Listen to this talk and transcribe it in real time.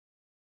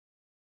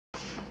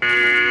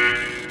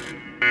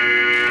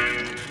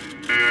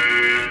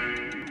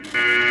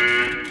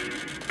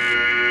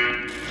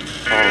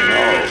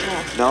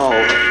No.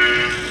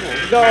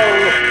 No.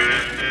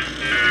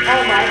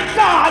 Oh my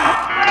God!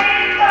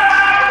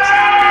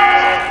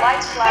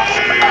 Lights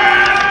flashing.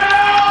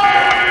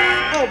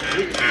 Oh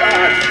please,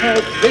 God,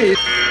 help, please.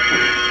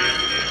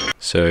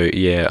 So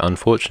yeah,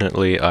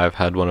 unfortunately I've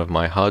had one of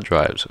my hard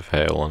drives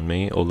fail on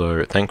me,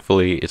 although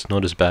thankfully it's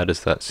not as bad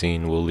as that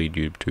scene will lead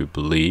you to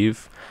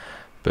believe.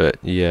 But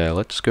yeah,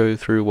 let's go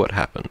through what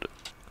happened.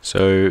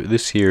 So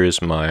this here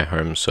is my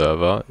home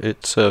server.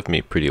 It served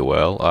me pretty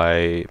well.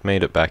 I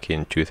made it back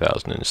in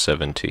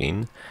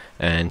 2017,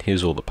 and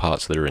here's all the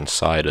parts that are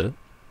inside it.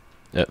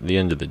 At the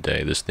end of the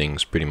day, this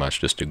thing's pretty much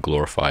just a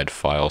glorified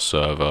file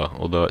server,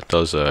 although it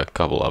does a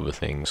couple other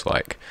things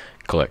like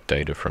collect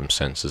data from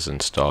sensors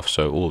and stuff,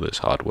 so all this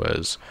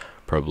hardware's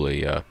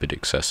probably a bit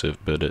excessive,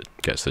 but it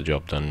gets the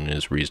job done and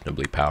is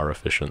reasonably power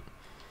efficient.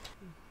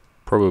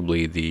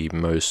 Probably the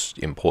most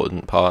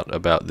important part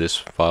about this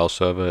file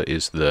server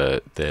is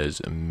that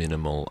there's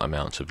minimal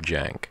amounts of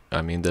jank.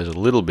 I mean, there's a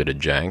little bit of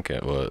jank,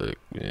 or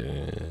a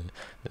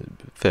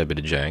fair bit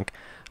of jank.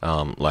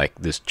 Like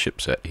this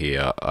chipset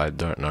here, I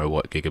don't know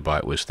what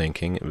Gigabyte was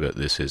thinking, but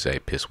this is a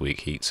piss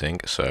weak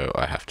heatsink, so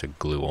I have to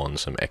glue on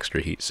some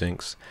extra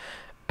heatsinks.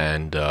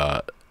 And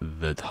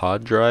the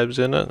hard drives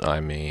in it, I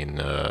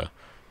mean,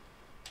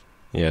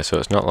 yeah, so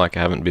it's not like I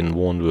haven't been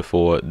warned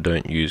before,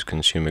 don't use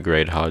consumer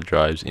grade hard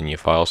drives in your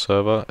file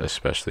server,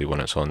 especially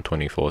when it's on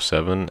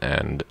 24/7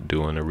 and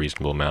doing a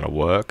reasonable amount of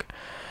work.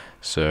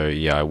 So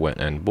yeah, I went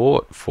and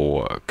bought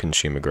 4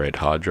 consumer grade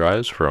hard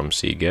drives from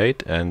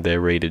Seagate, and they're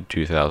rated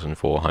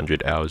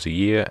 2,400 hours a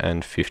year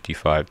and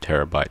 55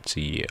 terabytes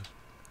a year.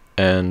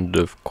 And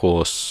of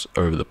course,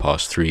 over the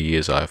past 3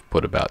 years I've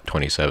put about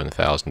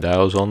 27,000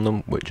 hours on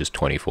them, which is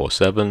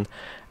 24/7.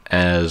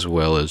 As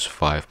well as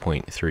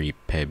 5.3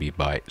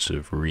 petabytes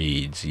of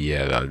reads.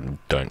 Yeah, I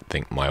don't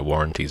think my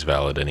warranty's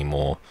valid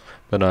anymore,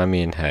 but I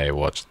mean, hey,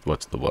 what's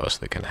the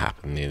worst that can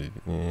happen?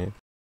 Yeah.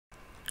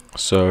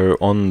 So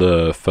on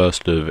the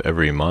 1st of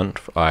every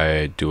month,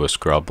 I do a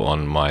scrub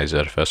on my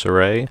ZFS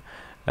array,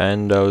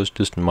 and I was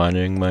just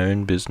minding my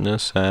own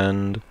business,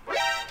 and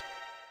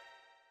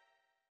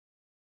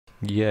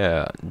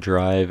yeah,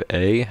 drive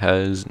A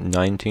has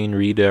 19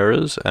 read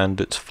errors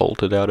and it's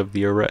faulted out of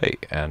the array,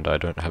 and I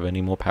don't have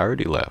any more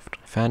parody left.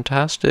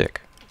 Fantastic!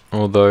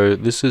 Although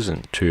this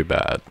isn't too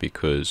bad,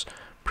 because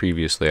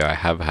previously I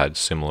have had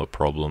similar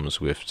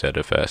problems with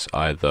ZFS,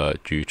 either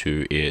due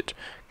to it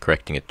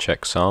correcting a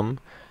checksum,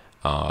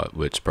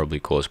 which is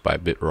probably caused by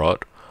bit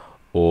rot,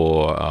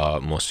 or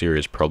more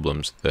serious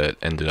problems that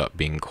ended up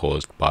being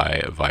caused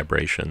by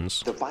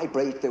vibrations.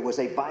 There was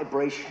a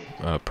vibration.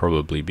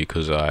 Probably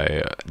because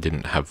I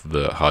didn't have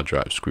the hard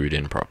drive screwed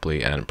in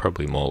properly, and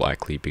probably more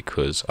likely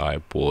because I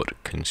bought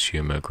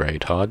consumer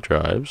grade hard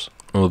drives.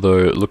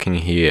 Although looking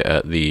here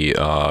at the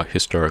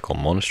historical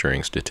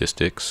monitoring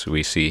statistics,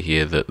 we see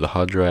here that the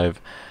hard drive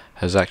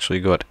has actually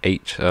got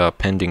 8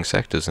 pending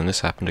sectors, and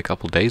this happened a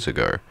couple days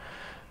ago.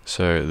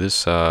 So this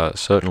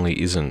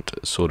certainly isn't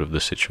sort of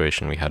the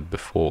situation we had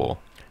before.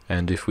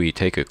 And if we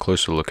take a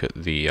closer look at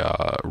the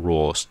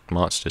raw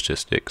smart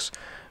statistics,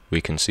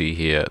 we can see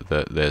here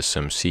that there's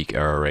some seek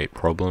error rate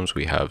problems.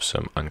 We have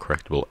some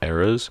uncorrectable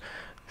errors.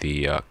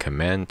 The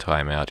command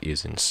timeout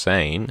is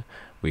insane.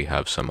 We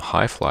have some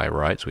high fly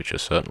writes, which are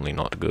certainly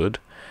not good.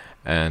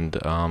 And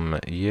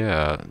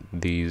yeah,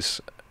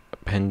 these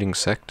pending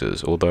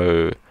sectors,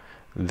 although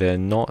they're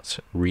not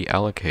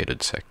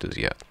reallocated sectors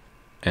yet.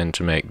 And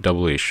to make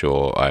doubly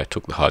sure, I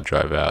took the hard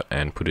drive out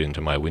and put it into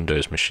my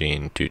Windows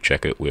machine to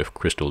check it with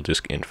Crystal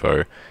Disk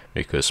Info,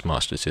 because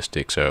smart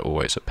statistics are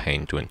always a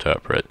pain to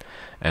interpret,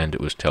 and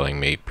it was telling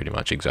me pretty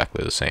much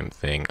exactly the same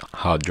thing: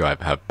 hard drive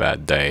have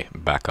bad day,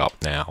 back up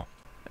now.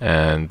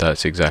 And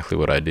that's exactly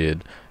what I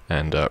did.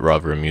 And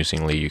rather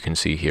amusingly, you can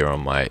see here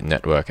on my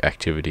network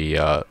activity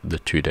the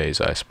 2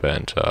 days I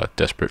spent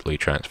desperately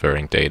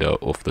transferring data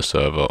off the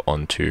server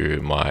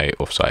onto my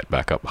offsite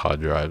backup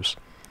hard drives.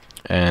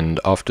 And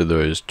after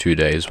those 2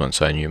 days,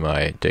 once I knew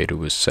my data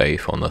was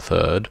safe on the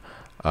 3rd,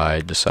 I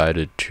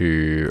decided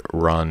to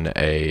run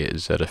a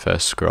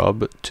ZFS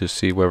scrub to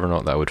see whether or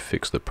not that would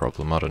fix the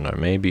problem. I don't know,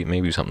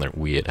 maybe something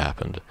weird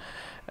happened.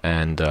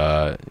 And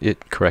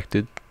it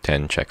corrected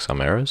 10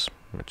 checksum errors,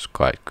 which is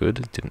quite good.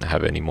 It didn't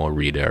have any more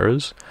read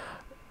errors.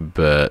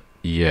 But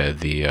yeah,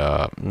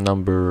 the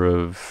number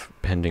of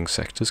pending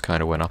sectors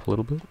kind of went up a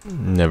little bit.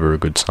 Never a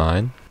good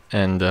sign.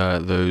 And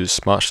those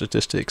smart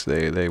statistics,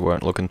 they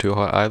weren't looking too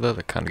hot either.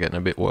 They're kind of getting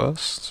a bit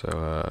worse.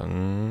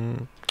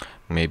 So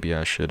maybe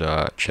I should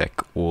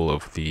check all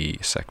of the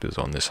sectors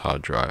on this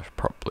hard drive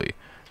properly.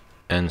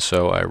 And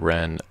so I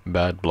ran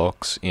bad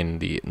blocks in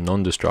the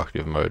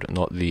non-destructive mode,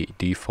 not the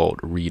default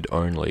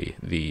read-only,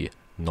 the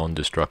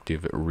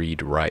non-destructive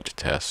read-write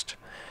test.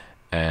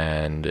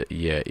 And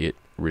yeah, it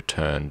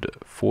returned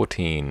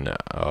 14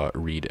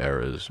 read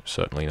errors,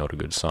 certainly not a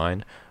good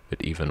sign.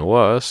 But even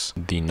worse,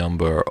 the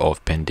number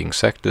of pending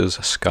sectors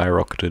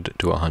skyrocketed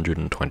to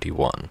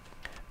 121.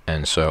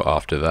 And so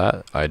after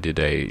that, I did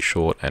a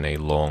short and a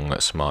long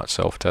smart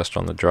self-test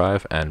on the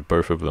drive, and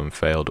both of them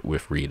failed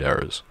with read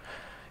errors.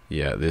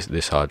 Yeah,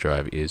 this hard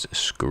drive is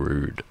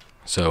screwed.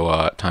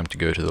 So time to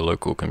go to the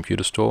local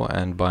computer store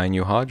and buy a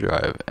new hard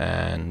drive,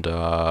 and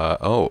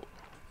oh,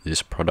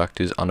 this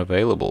product is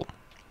unavailable.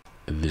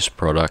 This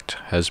product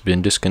has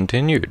been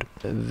discontinued.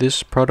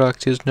 This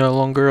product is no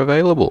longer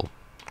available.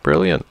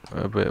 Brilliant.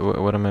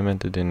 What am I meant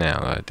to do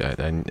now?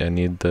 I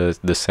need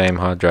the same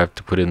hard drive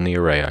to put in the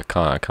array. I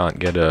can't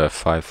get a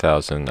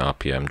 5000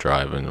 RPM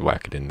drive and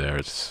whack it in there.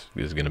 It's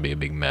going to be a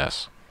big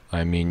mess.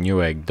 I mean,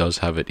 Newegg does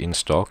have it in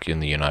stock in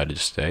the United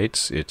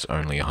States. It's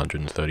only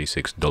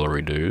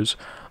 $136 dues.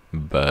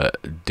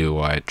 But do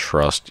I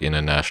trust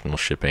international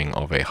shipping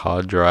of a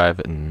hard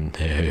drive?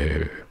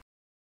 No.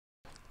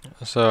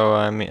 So,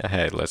 I mean,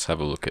 hey, let's have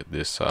a look at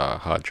this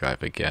hard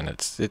drive again.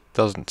 It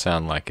doesn't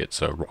sound like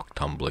it's a rock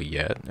tumbler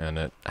yet, and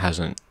it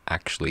hasn't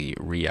actually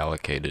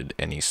reallocated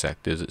any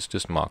sectors. It's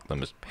just marked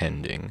them as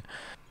pending.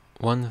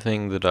 One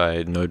thing that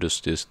I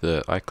noticed is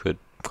that I could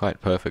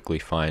quite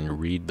perfectly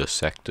read the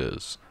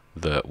sectors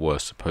that were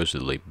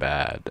supposedly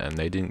bad, and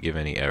they didn't give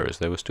any errors.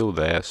 They were still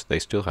there, so they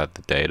still had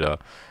the data,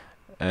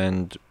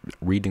 and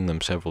reading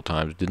them several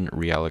times didn't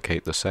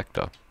reallocate the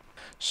sector.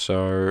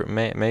 So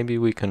maybe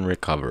we can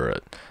recover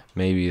it.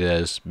 Maybe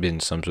there's been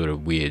some sort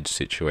of weird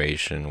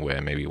situation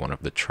where maybe one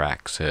of the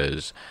tracks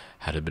has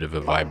had a bit of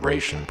a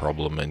vibration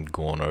problem and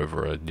gone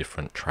over a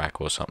different track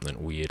or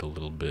something weird a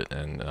little bit,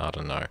 and I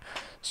don't know.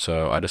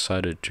 So I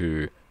decided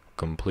to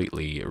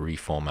completely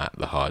reformat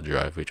the hard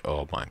drive, which,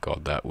 oh my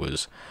god, that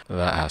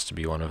has to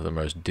be one of the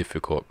most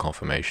difficult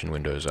confirmation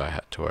windows I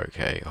had to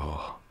okay.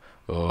 Oh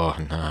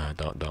no,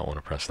 don't want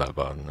to press that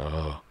button.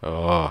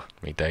 Oh,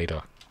 me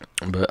data.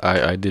 But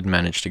I did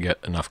manage to get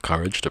enough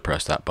courage to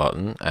press that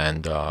button,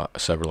 and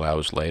several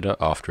hours later,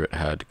 after it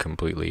had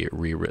completely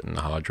rewritten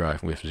the hard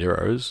drive with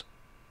zeros,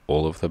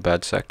 all of the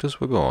bad sectors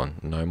were gone.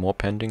 No more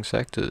pending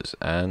sectors.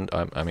 And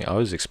I mean, I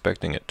was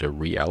expecting it to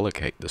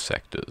reallocate the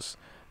sectors,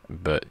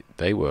 but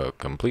they were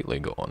completely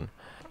gone.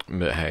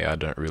 But hey, I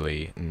don't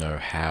really know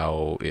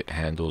how it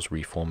handles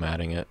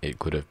reformatting it. It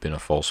could have been a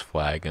false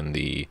flag and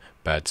the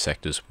bad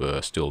sectors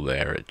were still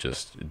there, it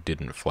just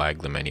didn't flag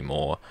them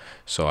anymore.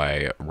 So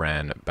I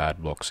ran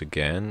bad blocks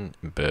again,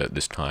 but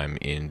this time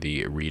in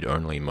the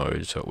read-only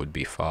mode, so it would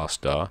be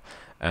faster,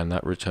 and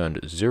that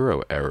returned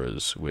 0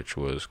 errors, which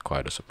was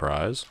quite a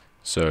surprise.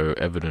 So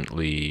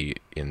evidently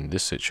in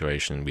this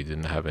situation we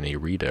didn't have any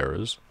read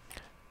errors.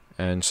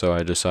 And so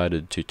I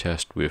decided to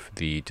test with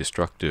the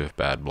destructive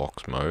bad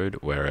blocks mode,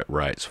 where it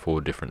writes 4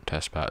 different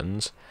test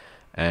patterns,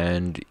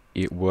 and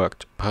it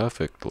worked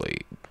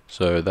perfectly.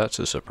 So that's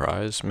a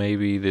surprise.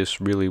 Maybe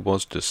this really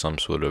was just some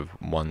sort of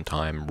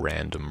one-time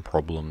random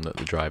problem that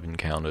the drive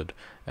encountered,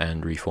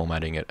 and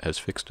reformatting it has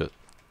fixed it.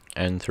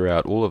 And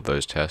throughout all of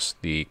those tests,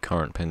 the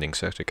current pending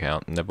sector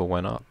count never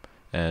went up,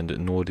 and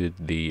nor did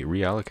the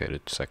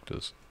reallocated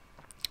sectors.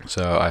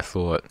 So I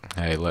thought,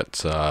 hey,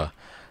 let's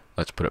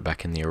put it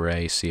back in the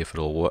array, see if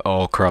it'll work.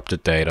 Oh,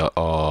 corrupted data.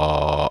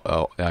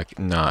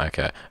 No,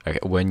 okay.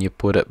 When you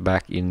put it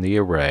back in the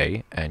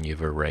array and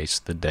you've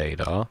erased the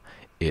data,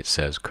 it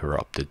says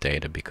corrupted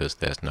data because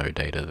there's no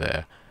data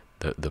there.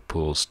 The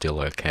pool's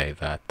still okay.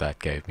 That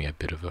gave me a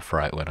bit of a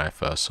fright when I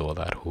first saw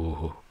that.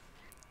 Ooh.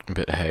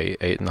 But hey,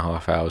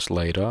 8.5 hours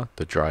later,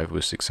 the drive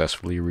was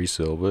successfully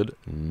resilvered.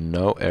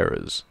 No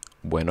errors.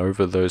 Went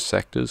over those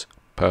sectors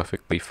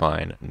perfectly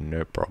fine,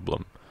 no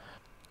problem.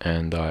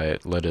 And I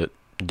let it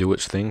do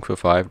its thing for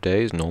 5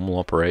 days, normal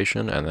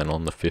operation, and then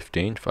on the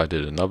 15th I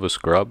did another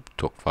scrub,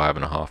 took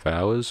 5.5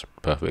 hours,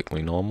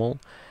 perfectly normal,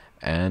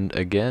 and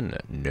again,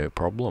 no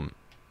problem.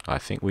 I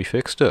think we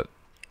fixed it.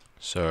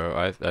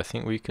 So I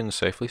think we can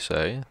safely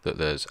say that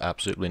there's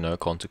absolutely no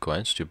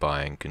consequence to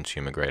buying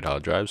consumer grade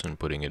hard drives and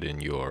putting it in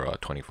your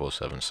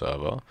 24/7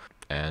 server.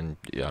 And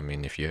I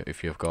mean, if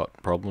you've got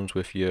problems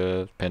with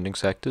your pending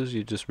sectors,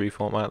 you just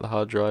reformat the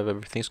hard drive,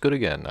 everything's good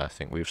again. I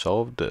think we've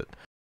solved it.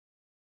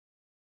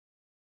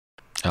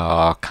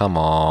 Oh, come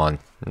on.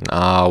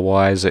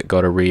 Why has it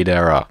got a read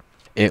error?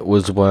 It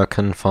was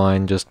working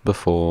fine just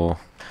before.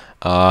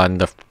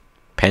 And the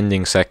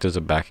pending sectors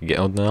are back again.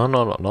 Oh, no,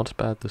 not as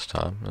bad this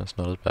time. That's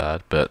not as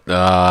bad. But,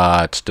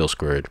 it's still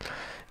screwed.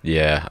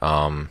 Yeah,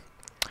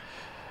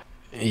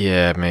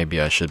 yeah, maybe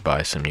I should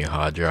buy some new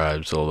hard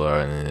drives, although,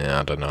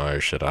 I don't know,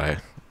 should I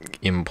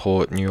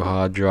import new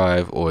hard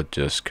drive or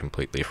just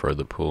completely throw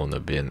the pool in the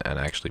bin and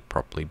actually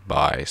properly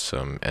buy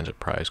some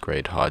enterprise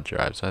grade hard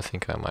drives? I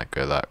think I might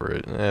go that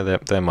route.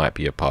 There might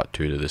be a part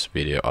 2 to this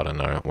video, I don't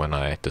know, when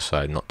I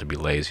decide not to be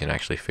lazy and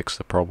actually fix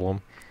the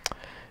problem.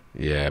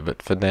 Yeah,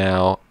 but for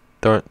now,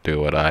 don't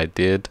do what I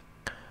did.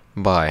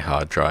 Buy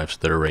hard drives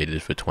that are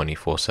rated for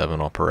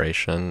 24/7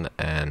 operation,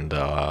 and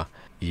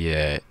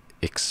yeah,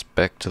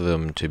 expect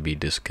them to be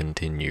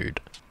discontinued.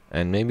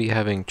 And maybe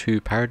having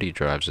 2 parody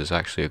drives is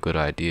actually a good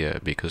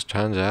idea, because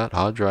turns out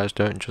hard drives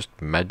don't just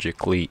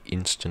magically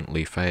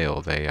instantly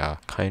fail, they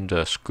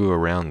kinda screw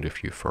around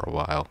with you for a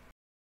while.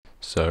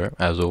 So,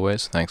 as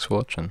always, thanks for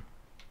watching.